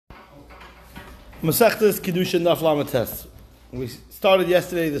Masechtas Kidushin Daf Lamed. We started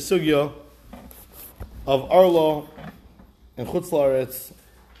yesterday the sugya of Arlo and Chutz La'aretz.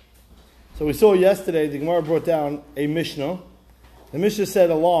 So we saw yesterday the Gemara brought down a Mishnah. The Mishnah said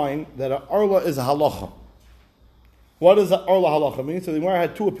a line that Arlo is a halacha. What does Arlo halacha mean? So the Gemara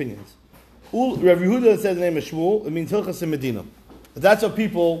had two opinions. Rabbi Yehuda said the name of Shmuel. It means Hilchas in Medina. That's what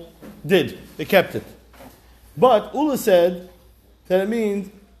people did. They kept it. But Ula said that it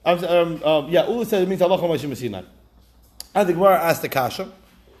means Ula said it means halacha Moshe Messinai. And the Gemara asked the kasha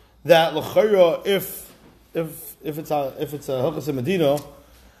that l'chayra if it's a Hilchas in Medina,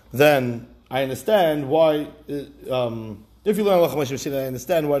 then I understand why. If you learn halacha Moshe Messinai, I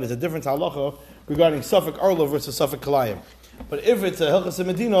understand why there's a difference halacha regarding Suffolk Arlo versus Suffolk Kalayim. But if it's a Hilchas in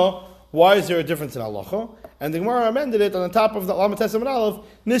Medina, why is there a difference in halacha? And the Gemara amended it on the top of the Lamed Tesam and Aleph.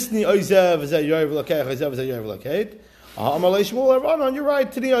 Nisni oizev v'zeh yoyev l'keich oizev v'zeh yoyev l'keit. Amalei Shmuel Rabbanon. You're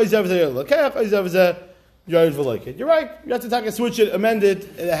right. Tini oizev v'zeh yoyev l'keich oizev v'zeh yoyev l'keit. You're right. You have to take a switch it, amend it,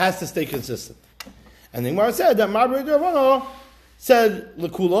 and it has to stay consistent. And the Gemara said that Ma'abrei Rabbanon said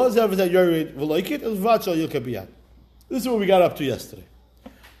l'kula oizev v'zeh yoyev l'keit v'vachal yilkabiyat. This is what we got up to yesterday.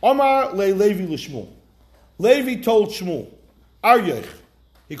 Omar le Levi l'Shmuel. Levi told Shmuel Aryech.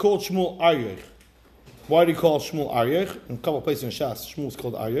 He called Shmuel Aryech. Why did he call Shmuel Aryech? In a couple of places in Shas, Shmuel's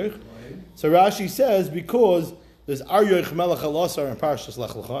called Aryech. So Rashi says because there's Aryech Melech Elasar in Parashas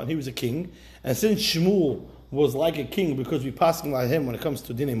Lech Lecha, and he was a king. And since Shmuel was like a king because we passing like him when it comes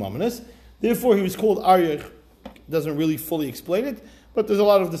to Dinei Mamanis, therefore he was called Aryech. Doesn't really fully explain it, but there's a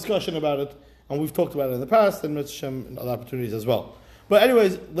lot of discussion about it, and we've talked about it in the past, and Mitzvah and other opportunities as well. But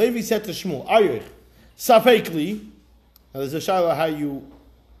anyways, Levi said to Shmuel, Aryech, Safekli. Now there's a shayla how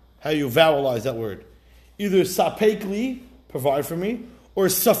you vowelize that word. Either sapekli, provide for me, or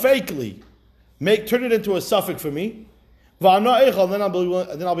safekli, turn it into a suffix for me. Then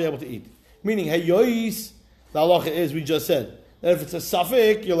I'll be able to eat. Meaning, hey yois, the halacha is we just said that if it's a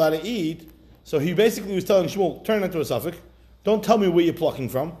suffix, you're allowed to eat. So he basically was telling Shmuel, turn it into a suffix. Don't tell me where you're plucking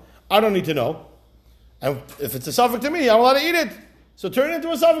from. I don't need to know. And if it's a suffix to me, I'm allowed to eat it. So turn it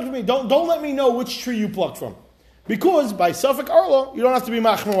into a suffix for me. Don't let me know which tree you plucked from. Because by Suffolk Arlo, you don't have to be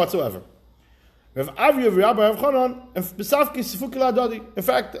machmer whatsoever. In fact,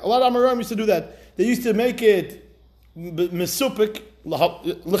 a lot of Amoraim used to do that. They used to make it mesupik,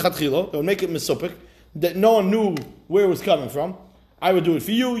 lechatchilo. They would make it mesupik, that no one knew where it was coming from. I would do it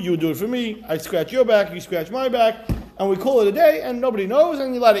for you, you would do it for me. I'd scratch your back, you scratch my back, and we call it a day, and nobody knows,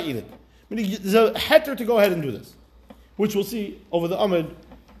 and you're allowed to eat it. There's a heter to go ahead and do this, which we'll see over the Amud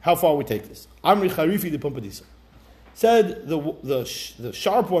how far we take this. Amri Charifi de Pumpadisa. Said the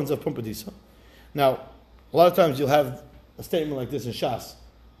sharp ones of Pumpadisa. Now, a lot of times you'll have a statement like this in Shas.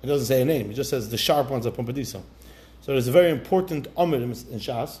 It doesn't say a name. It just says the sharp ones of Pumpadisa. So there's a very important Amud in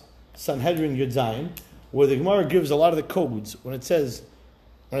Shas, Sanhedrin Yud Zayin, where the Gemara gives a lot of the codes. When it says,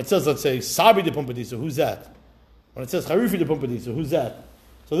 let's say, Sabi de Pumpadisa, who's that? When it says Charifi de Pumpadisa, who's that?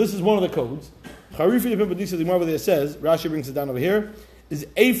 So this is one of the codes. Charifi de Pumpadisa, the Gemara there says, Rashi brings it down over here, is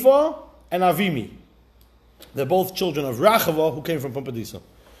Ephah and Avimi. They're both children of Rachava who came from Pumpadisa.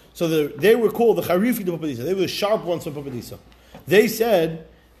 So they were called the Charifi de Pumpadisa. They were the sharp ones from Pumpadisa. They said,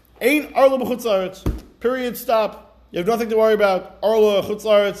 Ain't Arla b'chutz la'aretz. Period, stop. You have nothing to worry about. Arla, chutz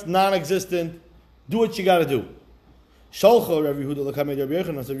la'aretz, non-existent. Do what you got to do. Shalcha, Rabbi Yehuda, l'kamed Rabbi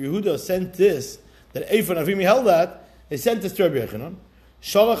Yochanan. So Rabbi Yehuda sent this, that Ephah and Avimi held that, they sent this to Rabbi Yochanan.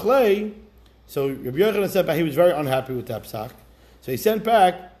 Shalach lei, so Rabbi Yochanan said back, he was very unhappy with that psak. So he sent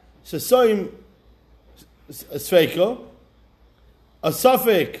back, Shesoim Sveika, a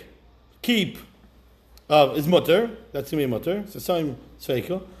suffix keep is mutter, that's going to be a mutter, Shesoim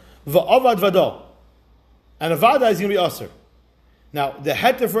Sveika, Va'avad Vado, and a Vada is going to be Aser. Now, the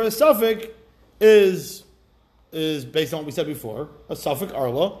heter for a suffix is based on what we said before, a suffix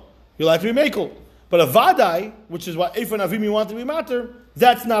Arla, you'll have to be Mekel. But a Vadai, which is what Ephah and Avimi want to be matter,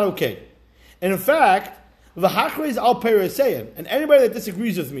 that's not okay. And in fact, V'hachreiz al Pereseyan, and anybody that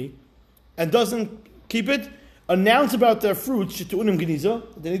disagrees with me and doesn't keep it, announce about their fruits, Shitu'unim Geniza,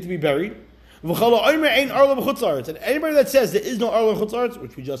 they need to be buried. And anybody that says there is no Arla Chutz La'aretz,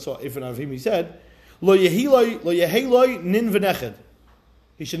 which we just saw Ephah and Avimi said, Lo Yeheloi Nin V'neched.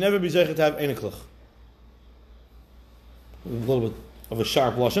 He should never be zeichet to have Einiklach. A little bit of a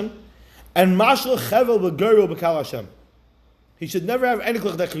sharp lashon. And Mashal Chevel B'Gerul B'Kal Hashem. He should never have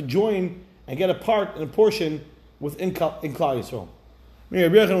Einiklach that could join and get a part and a portion within Klal Yisrael.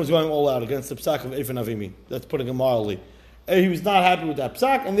 Rabbi Yochanan was going all out against the psak of Ephah and Avimi. That's putting it mildly. He was not happy with that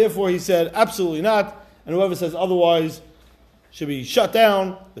psak, and therefore he said, absolutely not, and whoever says otherwise should be shut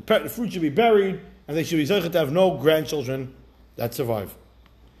down, the fruit should be buried, and they should be zeichet to have no grandchildren that survive.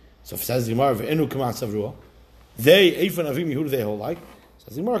 So if it says the Gemara, "Ve'enu kaman savrua," they Eifan Avimi, who do they hold like?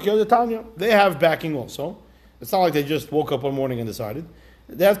 Says the Gemara, Tanya. They have backing also. It's not like they just woke up one morning and decided.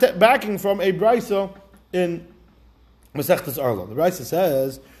 They have backing from a brisa in Masechtas Arla. The brisa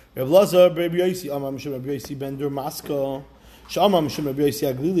says, "Reb Lazar, Rabbi Yosi, Amam Shem Rabbi Yosi ben Durmaska, Sha'amam Shem Rabbi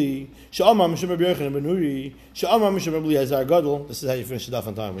Yosi Aglili, Sha'amam Shem Rabbi Yochanan ben Nuri, Sha'amam Shem Rabbi Eliezer Gadol." This is how you finish the daf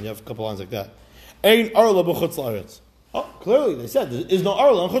on time when you have a couple lines like that. Ein Arla b'chutz la'aretz. Oh, clearly they said there is no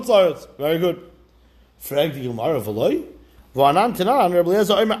Arla in chutz la'aretz. Very good. Frag the Gemara v'loi v'anan tenan Rabbi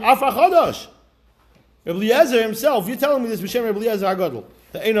Eliezer Omer Afa Chadash. Rabbi Eliezer himself, you're telling me this b'shem Rabbi Eliezer Hagadol,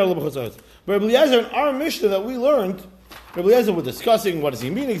 the Ein Arla b'chutz la'aretz. But Rabbi Eliezer in our Mishnah that we learned, Rabbi Eliezer was discussing what does he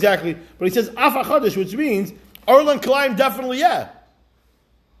mean exactly, but he says Afa Chadash, which means Arla and Kalayim definitely yeah,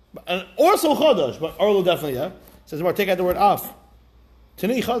 and also Chadash, but Arla definitely yeah. Says take out the word Af.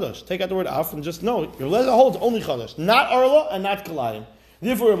 Tani Chadash. Take out the word Af and just know Rabbi Eliezer holds only Chadash, not Arla and not Kalayim.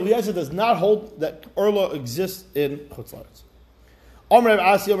 Therefore, Rabbi Eliezer does not hold that Arla exists in Chutz La'aretz. Amar Rabbi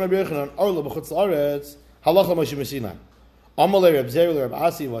Asi, Amar Rabbi Yochanan, Arla b'Chutz La'aretz, Halacha Moshe Messinai. Amar Rabbi Zerul, Rabbi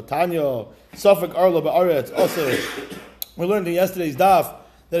Asi, Vatanya, Safek Arla b'Aretz, Aser. We learned in yesterday's daf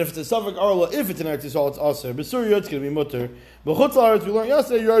that if it's a Safek Arla, if it's an Eretz Yisrael, it's Aser. B'Surya, it's going to be Mutter. B'Chutz La'aretz, we learned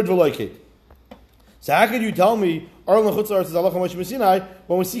yesterday, Yard V'Loikit. So how could you tell me Arla Chutz La'aretz is Halacha Moshe Messinai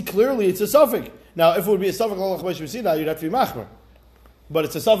when we see clearly it's a Safek? Now, if it would be a Safek Halacha Moshe Messinai, you'd have to be Machmer. But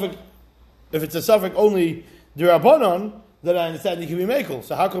it's a Safek. If it's a Safek only D'Rabbanan, then I understand you can be Mekel.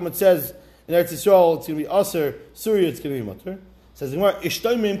 So how come it says in Eretz Yisrael it's going to be Aser, Surya it's going to be Mutter? It says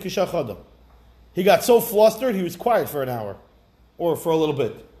Ishtoimim Kishachada. He got so flustered he was quiet for an hour, or for a little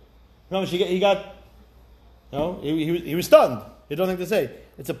bit. He was stunned. He don't think to say.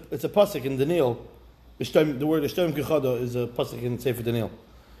 It's a pasuk in Daniel. The word Ishtoimim Kishachada is a pasuk in Sefer Daniel.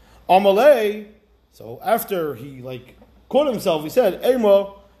 Amalei. So after he caught himself, he said,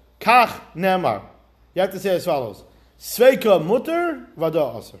 Emo, kach nemar. You have to say as follows. Sveika mutter,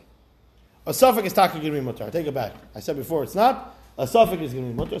 vada aser. A suffix is talking going to be mutter. I take it back. I said before it's not. A suffix is going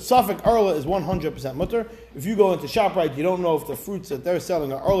to be mutter. Suffix Arla is 100% mutter. If you go into ShopRite, you don't know if the fruits that they're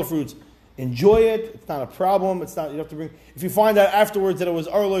selling are Arla fruits. Enjoy it. It's not a problem. It's not. You have to bring. If you find out afterwards that it was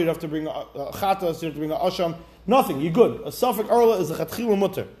Arla, you have to bring a chatas. You have to bring a asham. Nothing. You're good. A suffix Arla is a chatchila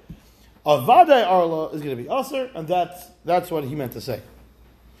mutter. A vadai Arla is going to be aser, and that's what he meant to say.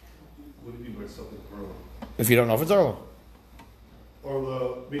 What do you mean by suffix Arla? If you don't know if it's Arla.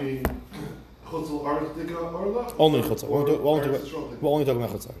 Arla meaning Chutzel Arla? Only Chutzel. We're only talking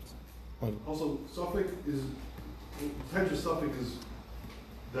about Chutzel. Also, suffix is the types of suffix is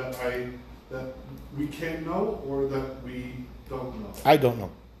that we can't know or that we don't know. I don't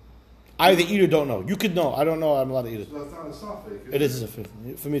know. I the eater don't know. You could know. I don't know. I'm allowed to eat it. So that's not a suffix. It is a suffix.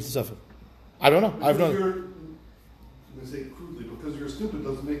 For me, it's a suffix. I don't know. I've known. I'm going to say crudely, because you're stupid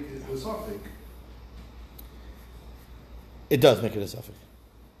doesn't make it a suffix. It does make it a suffix.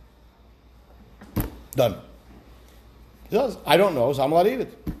 Done. It does. I don't know, so I'm allowed to eat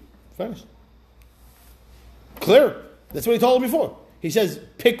it. Finished. Clear. That's what he told him before. He says,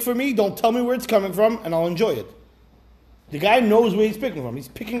 pick for me, don't tell me where it's coming from, and I'll enjoy it. The guy knows where he's picking from. He's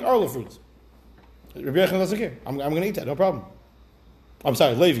picking Arla fruits. Rabbi Yochanan doesn't care. I'm going to eat that, no problem. I'm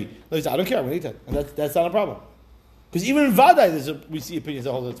sorry, Levi said, I don't care, I'm going to eat that. And that's not a problem. Because even in Vadai, we see opinions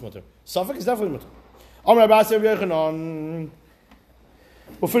that hold that it's mutter. Suffolk is definitely mutter.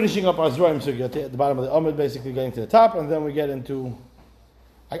 We're finishing up our Zraim Sugya at the bottom of the Amid, basically getting to the top, and then we get into...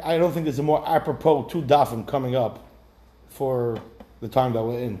 I don't think there's a more apropos two dafim coming up for the time that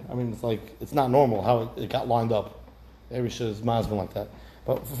we're in. I mean, it's not normal how it got lined up. Every shit is masbin like that.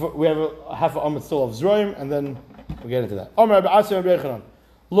 But we have a half an Amid still of Zraim, and then we get into that.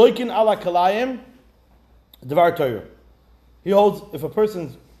 Loikin ala kalayim, devar Torah. He holds, if a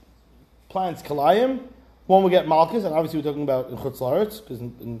person plants kalayim, one will get malchus, and obviously we're talking about in chutz la'aretz, because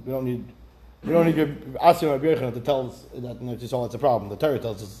we don't need your Asiyah Rabbi Yochanan to tell us that it's a problem. The Torah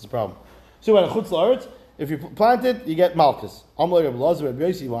tells us it's a problem. So when chutz la'aretz, if you plant it, you get malchus. Amalei Rabbi Lazar Rabbi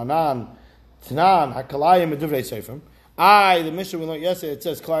Yosi Vanan Tanan Hakalayim Meduvrei Seifim. The Mishnah we learned yesterday, it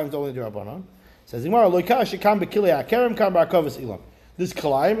says kalayim is only D'Rabbanan. Says Gemara Loika Shekam Bekilei Akerem Kam Barakovas Ilam. This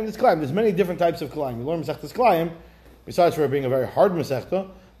kalayim and this kalayim. There's many different types of kalayim. You learn Masechtas kalayim, besides for it being a very hard Masechta,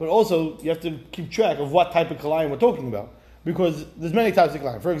 but also you have to keep track of what type of kalayim we're talking about, because there's many types of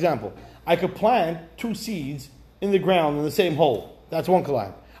kalayim. For example, I could plant 2 seeds in the ground in the same hole. That's one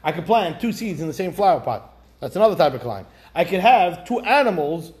kalayim. I could plant 2 seeds in the same flower pot. That's another type of kalayim. I could have 2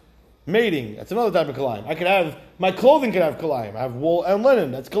 animals mating. That's another type of kalayim. I could have, my clothing could have kalayim. I have wool and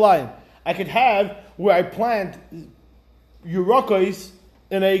linen. That's kalayim. I could have where I plant Urakos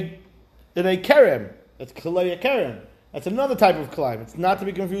in a kerem. That's kalei kerem. That's another type of kalayim. It's not to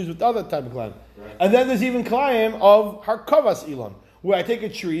be confused with the other type of kalayim. Right. And then there's even kalayim of harkavas ilan, where I take a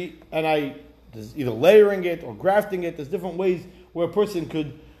tree and there's either layering it or grafting it. There's different ways where a person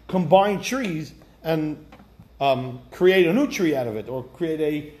could combine trees and create a new tree out of it, or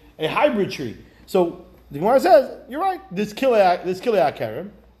create a hybrid tree. So the Gemara says, you're right, there's kilei akarim,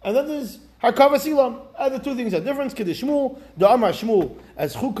 and then there's harkavas ilan. And the two things are different. Kiddushmul, the Amar Shmuel,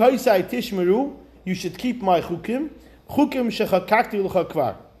 as chukaisai tishmeru, you should keep my chukim. Chukim shechakakti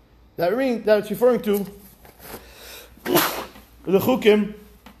l'chakvar. That means that it's referring to the chukim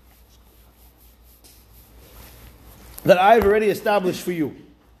that I've already established for you.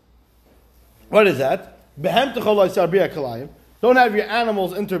 What is that? Behem techoloi sarbiya kalayim. Don't have your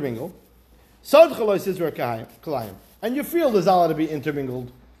animals intermingle. Sod choloi sizra kalayim. And your field is allowed to be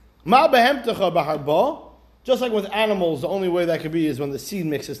intermingled. Ma behem techa baharba. Just like with animals, the only way that could be is when the seed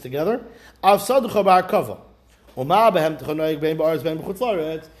mixes together. Av saducha baharkava. And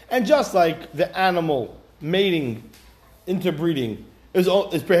just like the animal mating, interbreeding is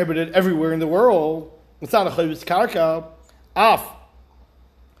prohibited everywhere in the world, it's not a chayvus karka. Af.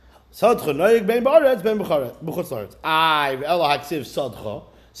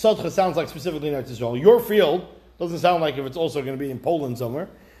 Sadcha sounds like specifically in Eretz Yisrael. Your field doesn't sound like if it's also going to be in Poland somewhere.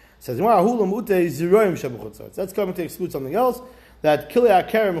 It says, that's coming to exclude something else. That kilei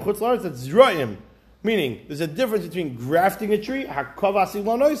akarim b'chutz la'aretz, that's zroim. Meaning, there's a difference between grafting a tree, hakavas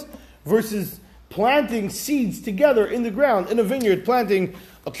ilanos, versus planting seeds together in the ground, in a vineyard, planting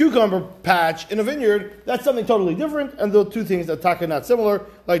a cucumber patch in a vineyard. That's something totally different, and those two things are not similar,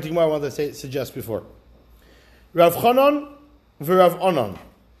 like the Gemara wanted to suggest before. Rav Chanan v'Rav Onan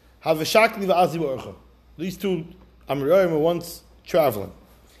have a shakli v'azi v'orcha. These two Amorayim were once traveling.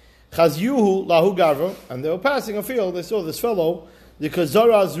 Chazyuhu lahu gavra, and they were passing a field. They saw this fellow, the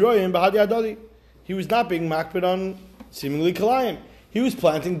kazara zroyim b'hadi adadi. He was not being makbid on seemingly kalayim. He was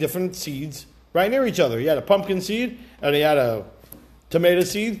planting different seeds right near each other. He had a pumpkin seed and he had a tomato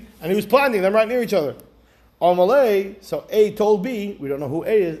seed, and he was planting them right near each other. Amalei, so A told B, we don't know who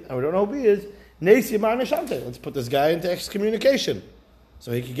A is and we don't know who B is. Neisi ma'anashante. Let's put this guy into excommunication,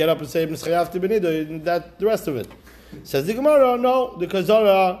 so he could get up and say M'schayav Benido and that the rest of it. Says the Gemara, no, the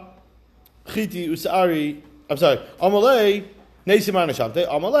Kazara Chiti Usari. I'm sorry, Amalei Neisi ma'anashante.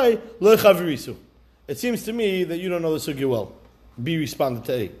 Amalei lechavirisu. It seems to me that you don't know the sugya well. B responded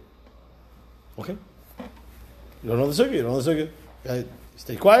to A. Okay? You don't know the sugya,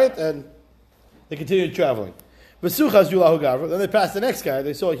 stay quiet, and they continued traveling. Then they passed the next guy.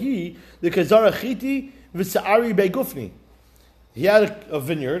 They saw the Kazara Chiti v'Sa'ari Begufni. He had a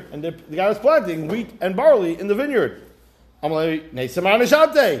vineyard, and the guy was planting wheat and barley in the vineyard.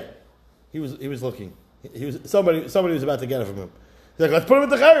 He was looking. Somebody was about to get it from him. He's like, let's put him at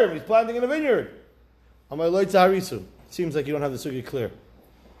the chayrim. He's planting in a vineyard. It seems like you don't have the sugya clear.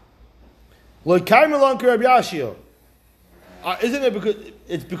 Isn't it because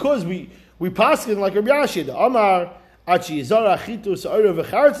it's because we paskin like Rabbi Yashi, the Amar Achi Zara Chitu Sa'ara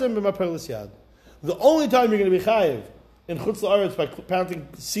v'Chartzim b'Maperlis Yad. The only time you're going to be chayiv in Chutz La'aretz by planting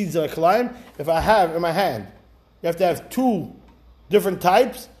seeds that are kalayim, if I have in my hand, you have to have two different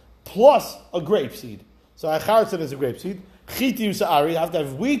types plus a grape seed. So a Chartzim is a grape seed. Chitu Sa'ari, you have to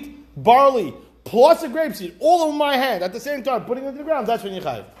have wheat, barley, plus a grape seed, all over my hand at the same time, putting it into the ground. That's when you're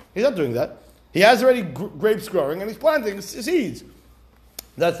chayiv. He's not doing that. He has already grapes growing, and he's planting seeds.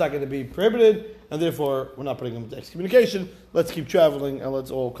 That's not going to be prohibited, and therefore we're not putting him into excommunication. Let's keep traveling, and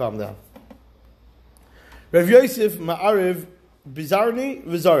let's all calm down. Rav Yosef ma'ariv bizarni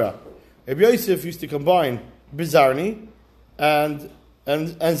v'zara. Rav Yosef used to combine bizarni and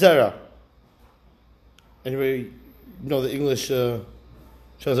zera. Anybody know the English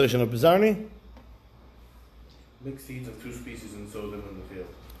translation of bizarni? Mix seeds of two species and sow them in the field.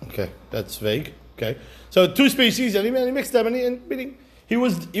 Okay, that's vague. Okay, so two species, and he mixed them, and he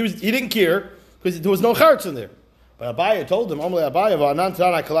didn't care because there was no charts in there. But Abaye told him, "Amalei Abaye v'anan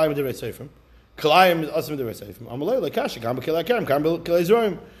tana kalayim derei seifim. Kalayim is asim derei seifim. Amalei lekasha kam b'kilei akarim kam b'kilei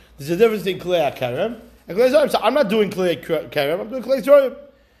zorim. There's a difference between kilei akarim and kilei zorim. So I'm not doing kilei akarim. I'm doing kilei zorim.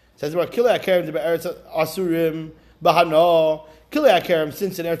 Says about kilei akarim to be'eretz asurim bahano. Kilei akarim,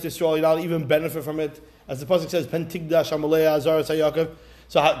 since in Eretz Yisrael you don't even benefit from it, as the pasuk says, "Pen tigdash amalei azar sayakov."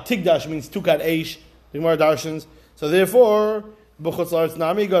 So tigdash means tukad eish. The Gemara darshans. So therefore, b'chutz la'aretz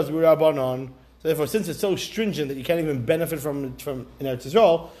nami goes b'rabanon. So therefore, since it's so stringent that you can't even benefit from in Eretz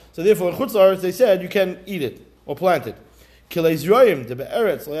Yisrael, so therefore in Chutz La'aretz they said you can eat it or plant it. Kilei zroyim de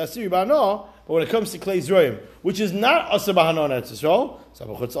be'eretz le'asiri ba'ano. But when it comes to klei zroyim, which is not asa b'hano in Eretz Yisrael, so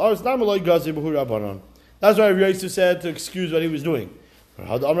b'chutz la'aretz nami lo gazi b'rabanon. That's why Rav Yosef said to excuse what he was doing.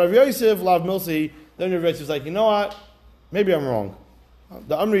 How the Rav Yosef lav milsi. Then Rav Yosef was like, you know what? maybe I'm wrong.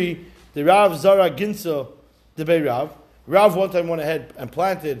 The Amri, the Rav Zara Ginsa, the Bei Rav. Rav one time went ahead and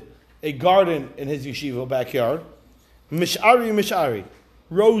planted a garden in his yeshiva backyard. Mish'ari.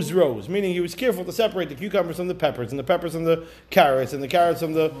 Rows, meaning he was careful to separate the cucumbers from the peppers, and the peppers from the carrots, and the carrots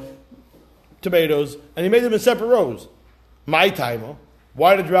from the tomatoes, and he made them in separate rows. My timer.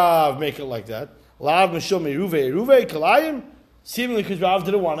 Why did Rav make it like that? Lav Mishum Ruve Kalayim? Seemingly because Rav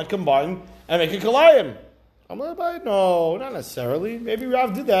didn't want to combine and make a Kalayim. I'm like, no, not necessarily. Maybe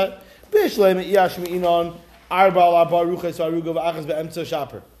Rav did that. If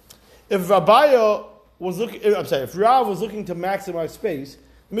if Rav was looking to maximize space,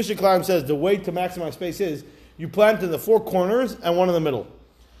 the Mishnah Kalayim says the way to maximize space is you plant in the four corners and one in the middle.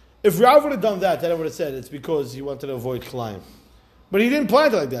 If Rav would have done that, then I would have said it's because he wanted to avoid Kalayim. But he didn't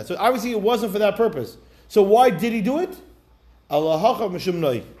plant it like that. So obviously it wasn't for that purpose. So why did he do it?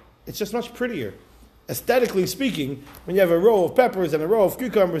 It's just much prettier. Aesthetically speaking, when you have a row of peppers and a row of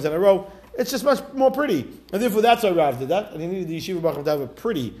cucumbers and a row, it's just much more pretty. And therefore that's why Rav did that. And he needed the yeshiva bachram to have a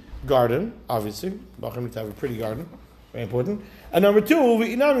pretty garden, obviously. Bachram need to have a pretty garden. Very important. And number two,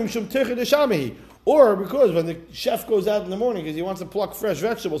 or because when the chef goes out in the morning because he wants to pluck fresh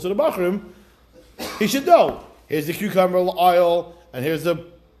vegetables to the bachram, he should know. Here's the cucumber aisle, and here's the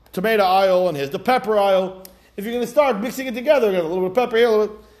tomato aisle, and here's the pepper aisle. If you're going to start mixing it together, a little bit of pepper here, a little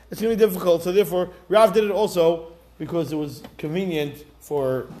bit, it's going to be difficult. So therefore, Rav did it also because it was convenient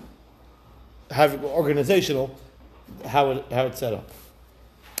for having organizational how it's set up.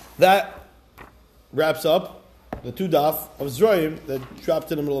 That wraps up the two daf of Zroim that dropped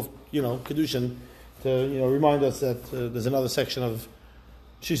in the middle of Kidushin to remind us that there's another section of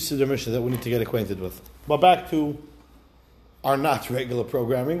Shish Siddur Mishnah that we need to get acquainted with. But back to our not regular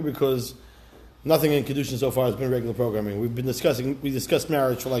programming, because nothing in Kidushin so far has been regular programming. We discussed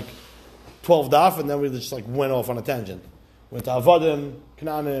marriage for like 12 daf, and then we just went off on a tangent. Went to Avadim,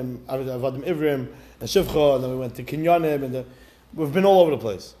 Kananim, Avadim Ivrim, and Shivcha, and then we went to Kinyanim, and we've been all over the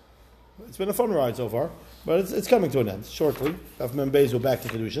place. It's been a fun ride so far, but it's coming to an end shortly. Daf Mem Beis, we're back to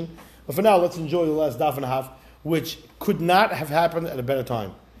Kidushin. But for now, let's enjoy the last daf and a half, which could not have happened at a better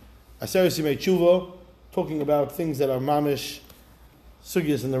time. I seriously made tshuva, talking about things that are mamish,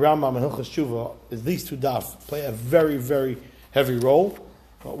 sugyas in the Rambam and Hilchas Tshuva. These two daf play a very, very heavy role.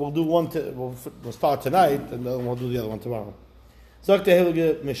 We'll do one. We'll start tonight, and then we'll do the other one tomorrow. Zok the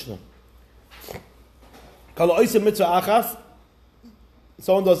Heilige Mishnah. Kala oisem mitzvah achas.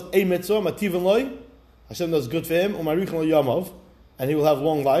 Someone does a mitzvah, mativin loy. Hashem does good for him. Umarichin lo yamav, and he will have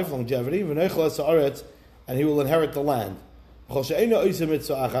long life, longevity. V'neichel es haaretz, and he will inherit the land. And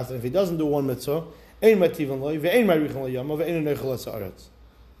if he doesn't do one mitzvah,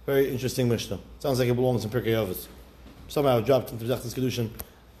 very interesting Mishnah. Sounds like it belongs in Pirkei Avos. Somehow it dropped into Zechtas Kidushin.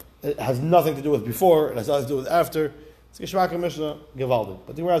 It has nothing to do with before, it has nothing to do with after. It's Geshmak Mishnah, Gevaldik.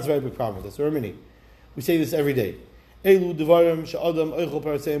 But the Gemara has a very big problem with this. There are many. We say this every day. These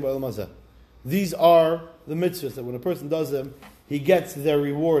are the mitzvahs that when a person does them, he gets their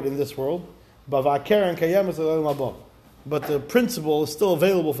reward in this world. But the principle is still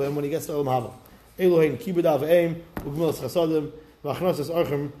available for him when he gets to Olam Haba. Elohein kibud av'eim ugmilas chasadim v'achnosas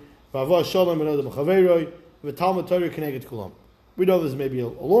archim v'avah shalom v'nodam chaveiroi v'talmud Torah k'neged kulam. We know there's maybe a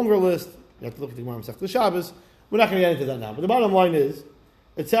longer list. You have to look at the Gemara Masechta Shabbos. We're not going to get into that now. But the bottom line is,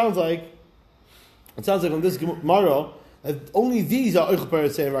 it sounds like on this Gemara that only these are Eichel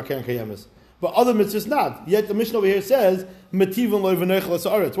Peretz and Rakan Kayemis, but other mitzvahs not. Yet the Mishnah over here says Metivin lo v'neichel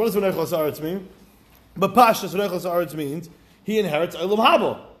ha'aretz. What does v'neichel ha'aretz mean? But Pashas v'neichel ha'aretz means he inherits Olam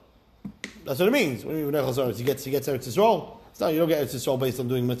Haba. That's what it means. When you mean v'neichel ha'aretz, he gets Eretz Yisrael. It's not, you don't get Eretz Yisrael based on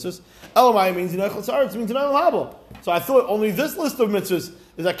doing mitzvahs. Elamai means v'neichel ha'aretz means an Olam Haba. So I thought only this list of mitzvahs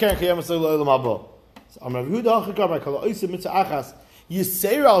is Rakan Kayemis Olam Haba.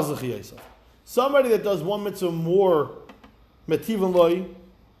 Somebody that does one mitzvah more, if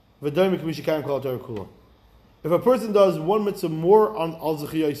a person does one mitzvah more on al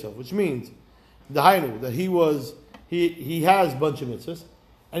zechi yosef, which means that he has a bunch of mitzvahs,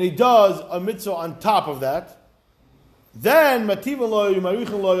 and he does a mitzvah on top of that, then that's what it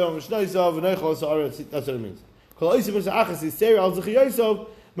means.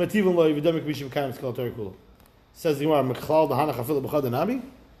 Says the Gemara,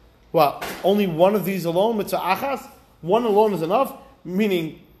 well, only one of these alone, mitzvah achas? One alone is enough?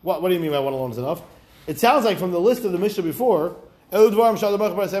 Meaning, what do you mean by one alone is enough? It sounds like from the list of the Mishnah before, so let's talk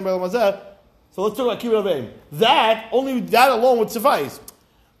about kibbutz avim. Only that alone would suffice.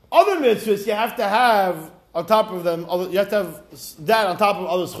 Other mitzvahs you have to have on top of them, you have to have that on top of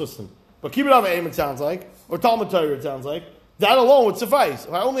other schusim. But kibbutz avim it sounds like, or Talmud Torah it sounds like, that alone would suffice.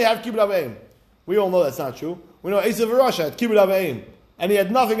 If I only have kibbutz avim, we all know that's not true. We know Esav Rasha had Kibbud Avayim, and he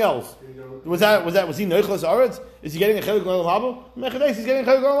had nothing else. Was he Neichlas Aretz? Is he getting a Chelik Olam Haba? Mechades, he's getting a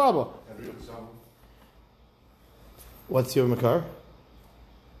Chelik Olam Haba. What's your Makar?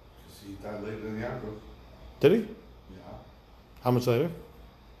 He died later than Yaakov. Did he? Yeah. How much later? A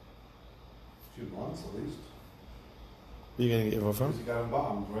few months at least. Are you getting it from? Because he got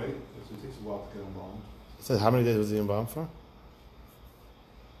embalmed, right? Because it takes a while to get embalmed. It says how many days was he embalmed for?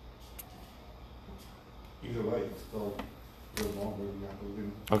 Either way, it's still a little longer than Yaakov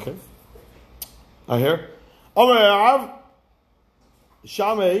didn't. Okay. I hear. Omer Rav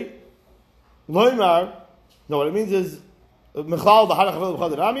Shamei Loimar. No, what it means is Mechlal the Hanach Avel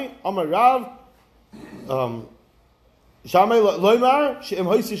B'Chad Rami. Omer Rav Shamei Loimar She'im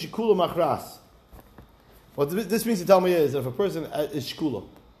Hoisi Shekula Machras. What this means to tell me is if a person is shkula,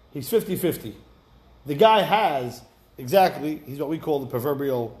 he's 50-50. The guy has exactly, he's what we call the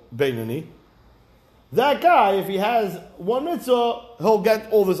proverbial Beinani. That guy, if he has one mitzvah, he'll get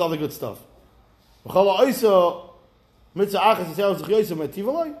all this other good stuff. So for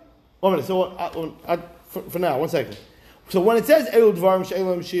now, 1 second. So when it says Eil Dvarim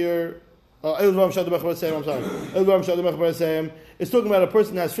She'elam Shir, Eil Dvarim Shadeh Bechbar Seim, I'm sorry, Eil Dvarim Shadeh Bechbar Seim, it's talking about a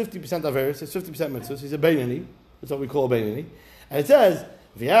person that has 50% Averis, it's 50% mitzvahs, he's a Beinani, that's what we call a Beinani. And it says,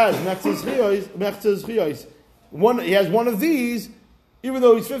 if he has Mechtzes Chiyos, he has one of these, even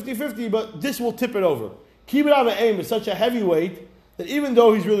though he's 50-50, but this will tip it over. Kibbud Avayim is such a heavyweight that even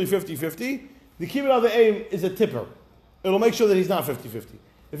though he's really 50-50, the Kibbud Avayim is a tipper. It'll make sure that he's not 50-50.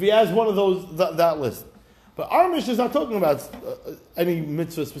 If he has one of those, that list. But our Mishnah is not talking about any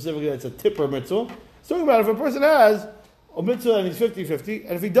mitzvah specifically that's a tipper mitzvah. It's talking about if a person has a mitzvah and he's 50-50,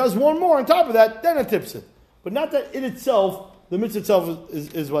 and if he does one more on top of that, then it tips it. But not that in itself, the mitzvah itself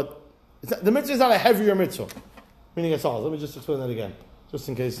is what... the mitzvah is not a heavier mitzvah. Meaning it's all. Let me just explain that again. Just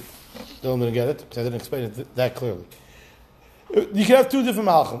in case no one didn't get it, because I didn't explain it that clearly. You can have two different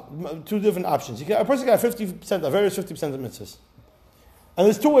options. A person can have 50% of various 50% of mitzvahs. And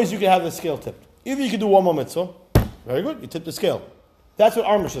there's two ways you can have the scale tipped. Either you can do one more mitzvah, very good, you tip the scale. That's what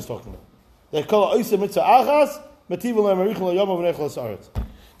our Mishnah is talking about. They call it oisa mitzvah achas, metivul le'marichel le'yom v'nechel l'sa'aretz.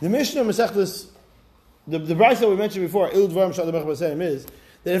 The Mishnah Masechtas, the brayso that we mentioned before, il dvarim shadeh bechbar seim, is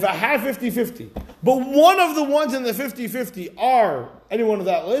that if I have 50-50, but one of the ones in the 50-50 are anyone of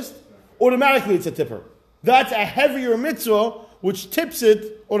that list, automatically it's a tipper. That's a heavier mitzvah, which tips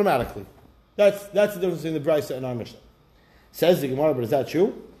it automatically. That's the difference between the brayso and our Mishnah. Says the Gemara, but is that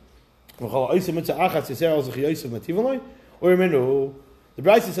true? Or the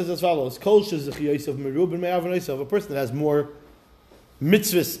Brayso says as follows: a person that has more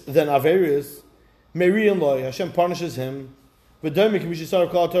mitzvahs than averis, Hashem punishes him. And Hashem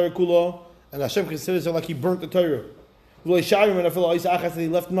considers it like he burnt the Torah. And he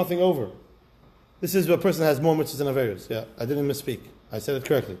left nothing over. This is what a person that has more mitzvahs than averis. Yeah, I didn't misspeak. I said it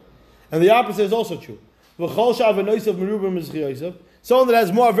correctly. And the opposite is also true. Someone that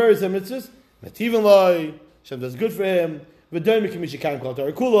has more averis than mitzvahs, Hashem does good for him.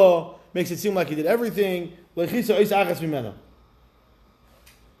 Makes it seem like he did everything. What's the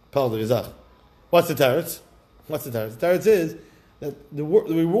teretz? The teretz is that the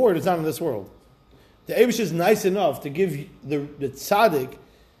reward is not in this world. The Eibush is nice enough to give the tzaddik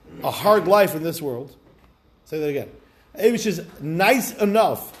a hard life in this world. Say that again. The Eibush is nice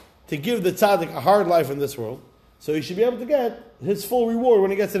enough to give the tzaddik a hard life in this world, so he should be able to get his full reward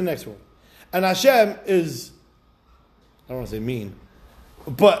when he gets to the next world. And Hashem is, I don't want to say mean,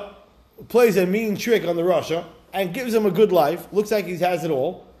 but plays a mean trick on the Rasha and gives him a good life. Looks like he has it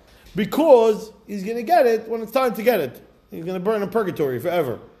all, because he's going to get it when it's time to get it. He's going to burn in purgatory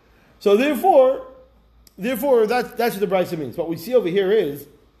forever. So therefore, that's what the Brayso means. What we see over here is,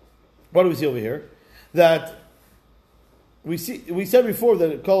 what do we see over here? That we said before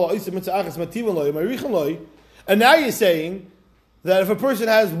that and now you're saying that if a person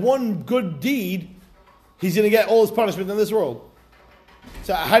has one good deed, he's going to get all his punishment in this world.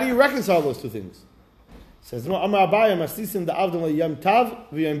 So how do you reconcile those two things? It says, so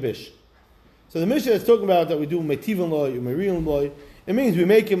the Mishnah is talking about that we do metivin loy, umerion loy. It means we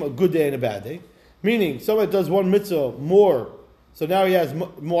make him a good day and a bad day. Meaning, someone that does one mitzvah more, so now he has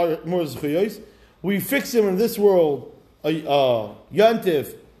more zechuyos. We fix him in this world a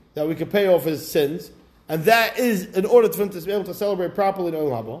yantif that we can pay off his sins, and that is in order for him to be able to celebrate properly in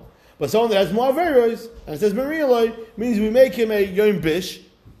Olam Haba. But someone that has more averos, and it says Marieloi, means we make him a Yom Bish.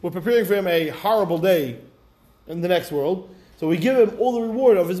 We're preparing for him a horrible day in the next world. So we give him all the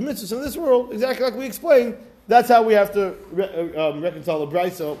reward of his mitzvahs in this world, exactly like we explained. That's how we have to reconcile the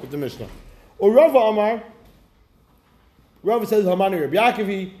Brayso with the Mishnah. Or Rava Amar, Rava says Hamani Rabbi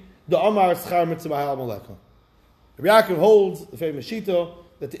Yaakov, the Amar Schar Mitzvah Maleka. Rabbi Yaakov holds the famous shita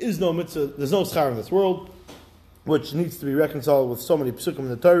that there is no mitzvah, there's no schar in this world, which needs to be reconciled with so many psukim in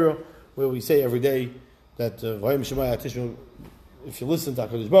the Torah, where we say every day that if you listen to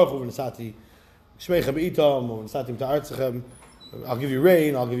HaKadosh Baruch Hu, v'nasati shmeichem b'itam, or v'nasati m'ta'artzechem, I'll give you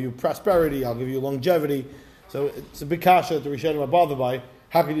rain, I'll give you prosperity, I'll give you longevity. So it's a big kasha that the Rishonim are bothered by.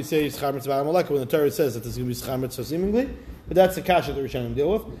 How could you say schar mitzvah amalek when the Torah says that there's going to be schar mitzvah seemingly? But that's the kasha that the Rishonim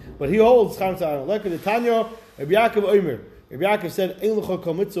deal with. But he holds schar mitzvah amalek. The Tanya, Rabbi Yaakov Omer. Rabbi Yaakov said, "Ein l'cha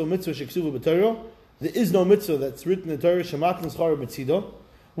kol mitzvah sheksuva b'Torah." There is no mitzvah that's written in the Torah, Shematan schar b'tzido,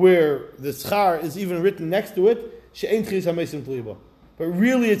 where the schar is even written next to it, she'ein tchias hamesim tliba. But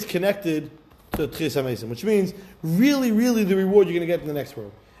really it's connected to tchias hamesim, which means really the reward you're going to get in the next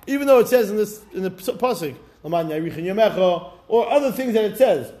world. Even though it says in the pasuk, or other things that it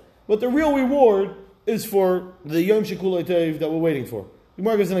says, but the real reward is for the Yom Shekulei Tov that we're waiting for. The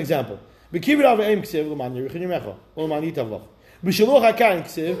Gemara gives an example.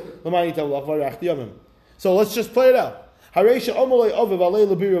 So let's just play it out.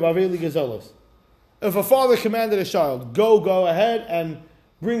 If a father commanded a child, go ahead and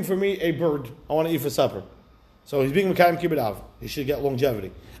bring for me a bird I want to eat for supper. So he's being Mekayim Kibbut Av. He should get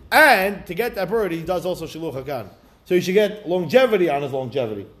longevity. And to get that bird, he does also Shiluch HaKan. So he should get longevity on his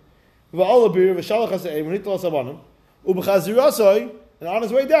longevity. And on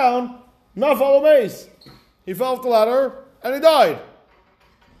his way down, he fell off the ladder and he died.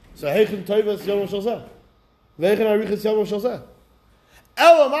 So Heichen Toivas Yom Shalzeh. Heichen Arichas Yom Shalzeh.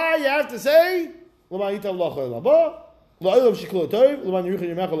 Elamai, you have to say, L'man Yitav Lacha Elabah, L'olam Shikul Tov, L'man Yerichon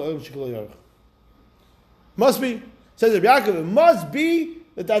Yemecha, L'olam Shikul Yerich. Must be. Says Rabbi Yaakov, it must be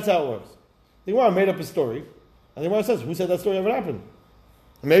that's how it works. The Gemara made up a story, and the Gemara says, who said that story ever happened?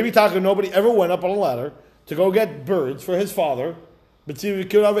 Maybe nobody ever went up on a ladder to go get birds for his father, but see, we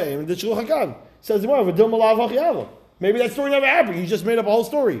could have aim and did Shluch HaKan. Says the Gemara, maybe that story never happened. He just made up a whole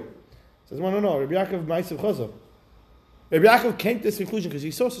story. Says the Gemara, no, Rabbi Yaakov Ma'asav Chazah. Rabbi Yaakov came to this conclusion because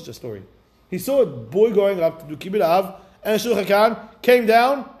he saw such a story. He saw a boy going up to do Kibbut Av, and Shluch HaKan came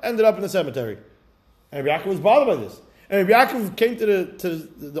down, ended up in the cemetery. And Rabbi Yaakov was bothered by this. And Rabbi Yaakov came to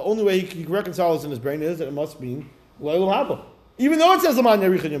the only way he could reconcile this in his brain is that it must mean L'olam Haba. Even though it says L'man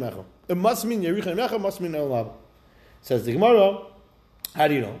Yerichon Yemecha. It must mean Yerichon Yemecha, must mean L'olam Haba. Says the Gemara, how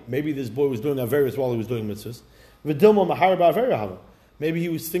do you know? Maybe this boy was doing Averis while he was doing mitzvahs. V'dilma mahar ba'aver haba. Maybe he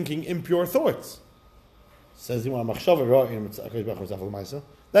was thinking impure thoughts. Says the Gemara, Machshava ra'in HaKadosh Baruch Hu zachal l'maisa.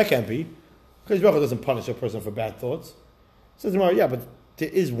 That can't be. HaKadosh Baruch Hu doesn't punish a person for bad thoughts. Says the Gemara, yeah, but there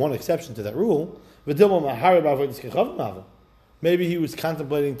is one exception to that rule. Maybe he was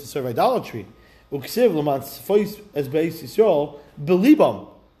contemplating to serve idolatry. And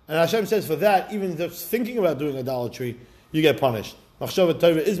Hashem says for that, even just thinking about doing idolatry, you get punished. So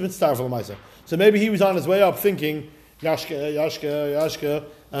maybe he was on his way up thinking, Yashka,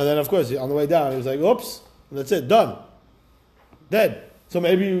 and then of course on the way down he was like, oops, and that's it, done. Dead. So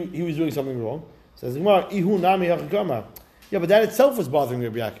maybe he was doing something wrong. Says yeah, but that itself was bothering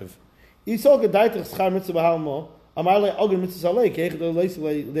Rabbi Yaakov. How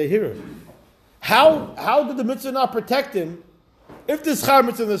did the mitzvah not protect him if there's schar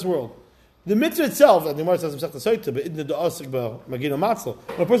mitzvah in this world? The mitzvah itself, and the Gemara says but a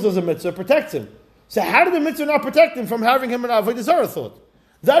person does a mitzvah, protects him. So how did the mitzvah not protect him from having him an avodah zarah thought?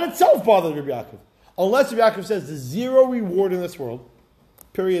 That itself bothered Rabbi Yaakov. Unless Rabbi Yaakov says there's zero reward in this world,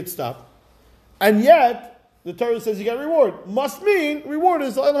 period, stop. And yet, the Torah says you get reward. Must mean reward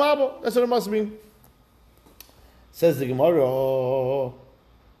is l'olam haba. That's what it must mean. Says the Gemara.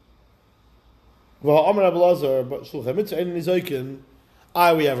 We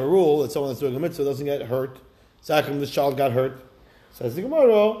have a rule that someone that's doing a mitzvah doesn't get hurt. Second, this child got hurt. Says the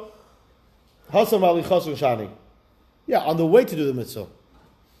Gemara. Yeah, on the way to do the mitzvah,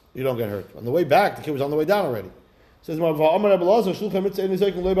 you don't get hurt. On the way back, the kid was on the way down already. Says the Gemara.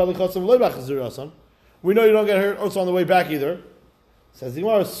 We know you don't get hurt also on the way back either. Says the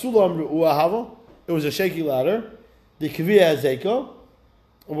Gemara, Sulam Ru'ahava. It was a shaky ladder. The Kviya Hazeko,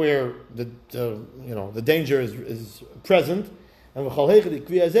 where the danger is present. And the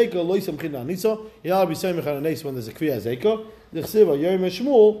Kviya Hazeko, Loisam Chidna Niso. You're not be saying when there's a Kviya Hazeko. The Chsiva, Yerim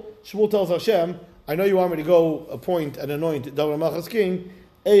Shmuel. Shmuel tells Hashem, I know you want me to go appoint and anoint David Malchus king.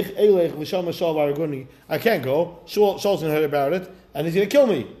 I can't go. Shaul's going to hear about it, and he's going to kill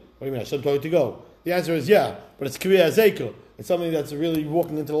me. What do you mean? Hashem told you to go. The answer is yeah, but it's Kriya Zekel. It's something that's really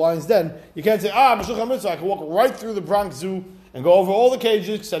walking into the lion's den. You can't say, Mashuch HaMitzvah, I can walk right through the Bronx Zoo and go over all the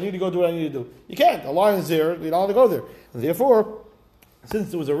cages because I need to go do what I need to do. You can't. The lion's there. You don't want to go there. And therefore, since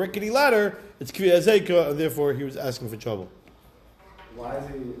there was a rickety ladder, it's Kriya Zekel, and therefore he was asking for trouble. Why is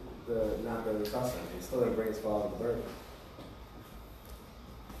he not the custom. He's still going to bring his father the burden.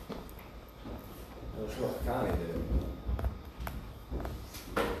 No, sure, Connie did it.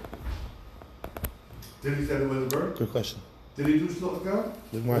 Did he say it was a bird? Good question. Did he do shluch God?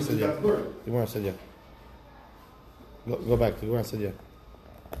 The Gemara said yeah. Bird? The Gemara said yeah. Go back. The Gemara said yeah.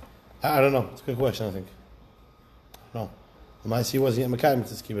 I don't know. It's a good question, I think. No. The Maisi wasn't yet Mekayim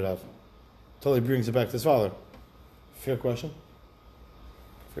to keep it out. Until he brings it back to his father. Fair question.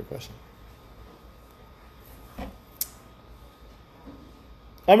 Fair question.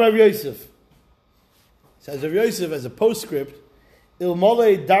 Amar Rav Yosef. Says Rav Yosef as a postscript,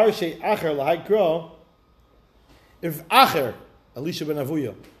 Ilmole darshe acher l'haikro, if Acher, Elisha ben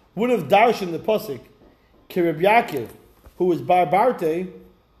Avuya, would have darshan the pasuk, ki Reb Yaakov, who was barbarte,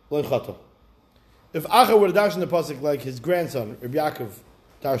 loichato. If Acher would have darshan the pasuk like his grandson, Reb Yaakov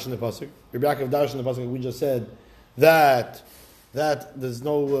darshan the pasuk, Reb Yaakov darshan the pasuk, we just said that there's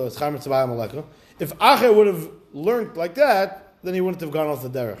no schar mitzvah malekah. If Acher would have learned like that, then he wouldn't have gone off the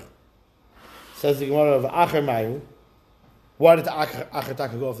derech. Says the Gemara of Acher Mayu. Why did Acher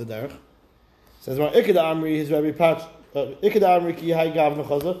Taka go off the derech? Says Ikeda Amri, his Rabbi Patch, Ikeda Amri ki hai gav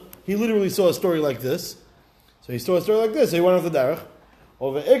nechaza. He literally saw a story like this. So he saw a story like this, so he went off the derech.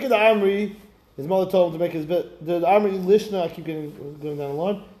 Over Ikeda Amri, his mother told him to make his bed. The Amri Lishna, I keep going down the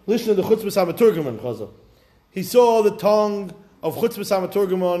line. Lishna the Chutz B'Sam Turgaman chaza. He saw the tongue of Chutz B'Sam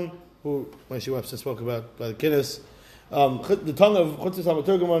Turgaman, who Moshe Webster spoke about by the Kiddush. The tongue of Chutz B'Sam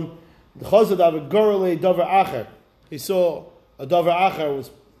Turgaman, the chaza davar gorele davar acher. He saw a davar acher was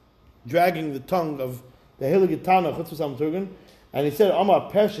dragging the tongue of the Hiligitana Chutz B'Sam Turgan, and he said,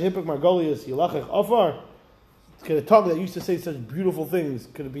 Amar Pesh Hipik Margolius Yilachech Afar. Could a tongue that used to say such beautiful things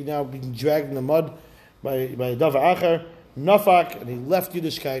could it be now being dragged in the mud by a davar acher? Nafak, and he left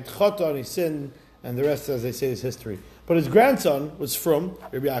Yiddishkeit, Chata, and he sinned, and the rest, as they say, is history. But his grandson was from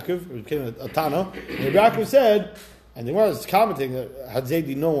Rabbi Yaakov, who became a Tana, and Rabbi Yaakov said, and the Gemara is commenting that had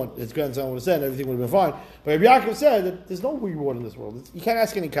Zaidi known what his grandson would have said, everything would have been fine. But Rabbi Yaakov said that there's no reward in this world. You can't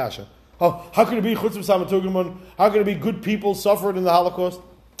ask any kasha. How could it be Chutz B'Sam Turgaman? How could it be good people suffered in the Holocaust?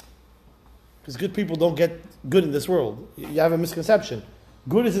 Because good people don't get good in this world. You have a misconception.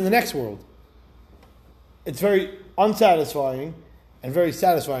 Good is in the next world. It's very unsatisfying and very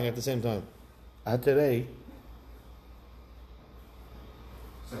satisfying at the same time. Today.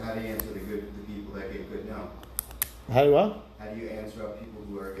 So how do you answer the people that get good now? How do what? How do you answer up people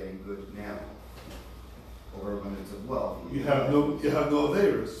who are getting good now? Overabundance of wealth. You have no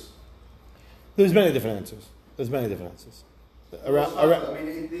Averis. There's many different answers.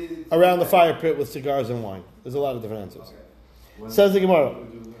 Around the fire pit with cigars and wine. There's a lot of different answers. Okay. Says the Gemara.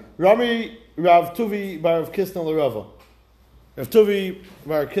 Rami Rav Tuvi bar Rav Kisna l'Rava. Rav Tuvi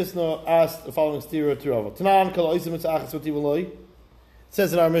bar Kisna asked the following stira to Rava. Tanan kol oisim mitzvah achas v'ti v'loi. It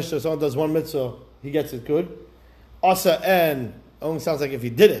says in our Mishnah, someone does one mitzvah, he gets it good. Asa and only sounds like if he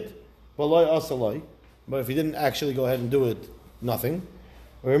did it. V'loi asa loi. But if he didn't actually go ahead and do it, nothing.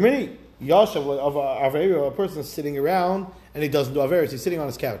 Or many Yashav of Aveira, a person is sitting around and he doesn't do Averis, he's sitting on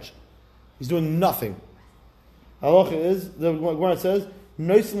his couch. He's doing nothing. Halacha is, the Gemara says,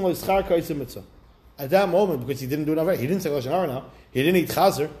 at that moment, because he didn't do an Averis, he didn't say Lashon Hara now, he didn't eat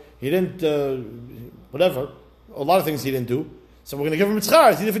Chazer, he didn't, whatever, a lot of things he didn't do. So we're going to give him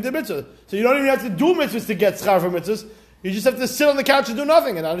tzchar, even if he did mitzvah. So you don't even have to do mitzvahs to get tzchar for mitzvahs. You just have to sit on the couch and do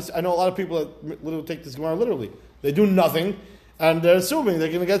nothing. And I know a lot of people that literally take this Gemara literally. They do nothing, and they're assuming they're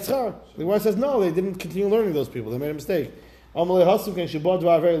going to get tzchar. The Gemara says, no, they didn't continue learning those people. They made a mistake. If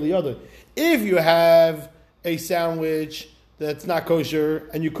you have a sandwich that's not kosher,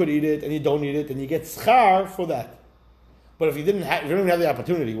 and you could eat it, and you don't eat it, then you get tzchar for that. But if you don't even have the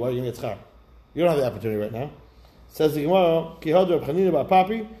opportunity, why are you going to get tzchar? You don't have the opportunity right now. Says the Gemara,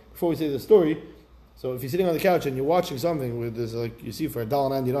 before we say the story, so if you're sitting on the couch and you're watching something with this, like you see for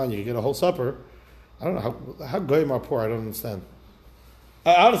 $1.99, you can get a whole supper. I don't know how goyim are poor. I don't understand.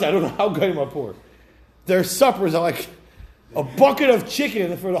 Honestly, I don't know how goyim are poor. Their suppers are like a bucket of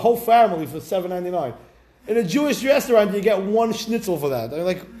chicken for the whole family for $7.99. In a Jewish restaurant, you get one schnitzel for that. I'm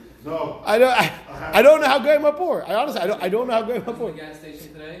like, no, I don't know how goyim are poor. I don't know how goyim are poor. At the gas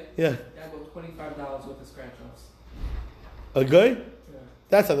station today. Yeah. Got about $25 worth of scratch-offs. A guy? Yeah.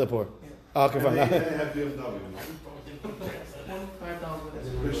 That's how they're poor. Yeah. Oh, okay, fine. They have BMW. $25 worth of They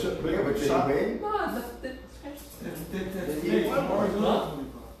scratch-offs. But did he win? No, Did he win?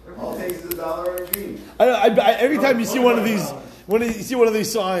 All it takes is $1 and a bean. Every time you see one of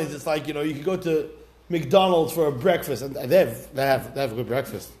these signs, it's like, you can go to McDonald's for a breakfast, and they have a good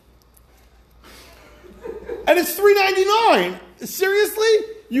breakfast, and it's $3.99. Seriously,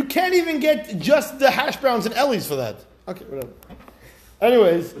 you can't even get just the hash browns and Ellie's for that. Okay, whatever.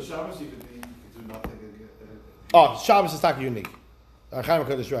 Anyways, The Shabbos you could do nothing and get. Shabbos is not unique. Chaim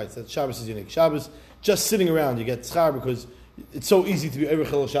HaKadosh writes that Shabbos is unique. Shabbos, just sitting around, you get schar because it's so easy to be every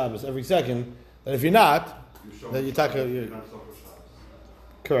chil Shabbos every second that if you're not, then you take You're not Shabbos.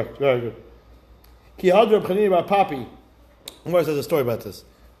 correct. Very good. Ki had Reb Chanina bar Papi. Umar says a story about this.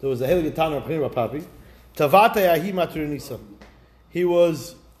 There was a Heilige Tana Reb Chanina bar Papi. Tavata yahi maturnisa. He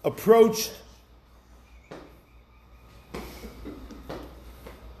was approached.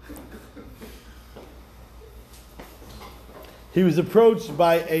 He was approached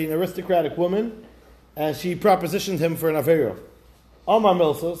by an aristocratic woman, and she propositioned him for an avera. Amar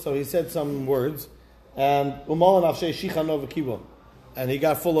Milsa, so he said some words, and and he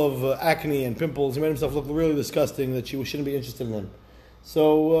got full of acne and pimples. He made himself look really disgusting that she shouldn't be interested in him.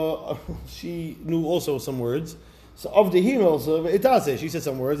 So she knew also some words. So of the him also, Itase, she said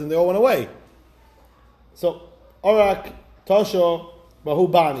some words, and they all went away. So Arak Tasho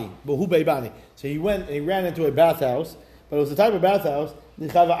Bahu Beibani. So he went and he ran into a bathhouse. But it was the type of bathhouse. There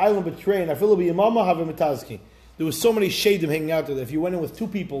was so many shadim hanging out there that if you went in with two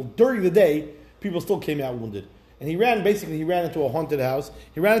people during the day, people still came out wounded. And he ran into a haunted house.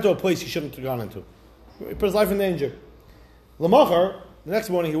 He ran into a place he shouldn't have gone into. He put his life in danger. Lamachar, the next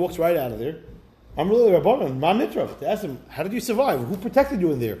morning he walks right out of there. I'm really Rabbanan, Ma Mitrach. They asked him, how did you survive? Who protected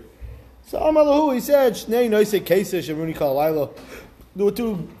you in there? So Amalahu, he said, Shnei Noise Kesesh Amruni Kalayla. There were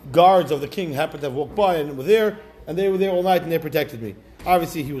two guards of the king happened to have walked by and were there. And they were there all night and they protected me.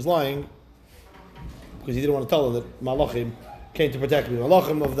 Obviously, he was lying because he didn't want to tell them that Malachim came to protect me.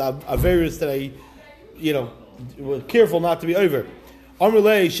 Malachim of the Averis that I, were careful not to be over. So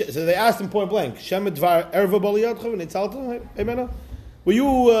they asked him point blank, were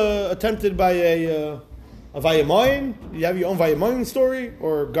you attempted by a Vayamoin? Do you have your own Vayamoin story?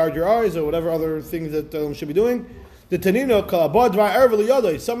 Or guard your eyes or whatever other things that should be doing? The Tanino,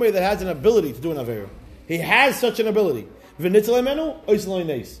 somebody that has an ability to do an Avera. He has such an ability. This is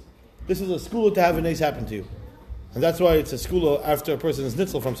a school to have a nace happen to you. And that's why it's a school after a person is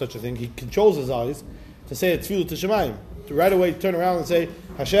nitzel from such a thing. He controls his eyes to say it's tefillah to Shemayim. To right away turn around and say,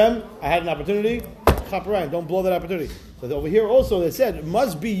 Hashem, I had an opportunity. Chaparayim, don't blow that opportunity. So over here also they said, it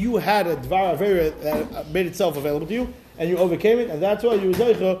must be you had a dvar avera that made itself available to you, and you overcame it, and that's why you were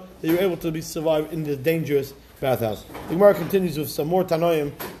zeicha, that you were able to survive in this dangerous bathhouse. The Gemara continues with some more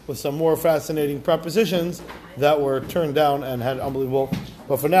Tanoim, with some more fascinating propositions that were turned down and had unbelievable.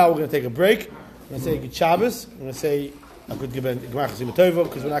 But for now, we're going to take a break. I'm going to say Good Shabbos. I'm going to say a good Gemara Chasima Tova,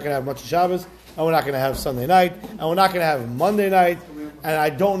 because we're not going to have much of Shabbos, and we're not going to have Sunday night, and we're not going to have Monday night, and I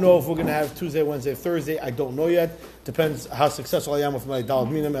don't know if we're going to have Tuesday, Wednesday, Thursday. I don't know yet. Depends how successful I am with my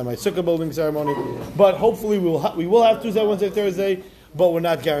Dalad Minim and my Sukkah building ceremony. But hopefully we will have Tuesday, Wednesday, Thursday, but we're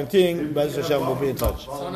not guaranteeing. But Hashem will be in touch.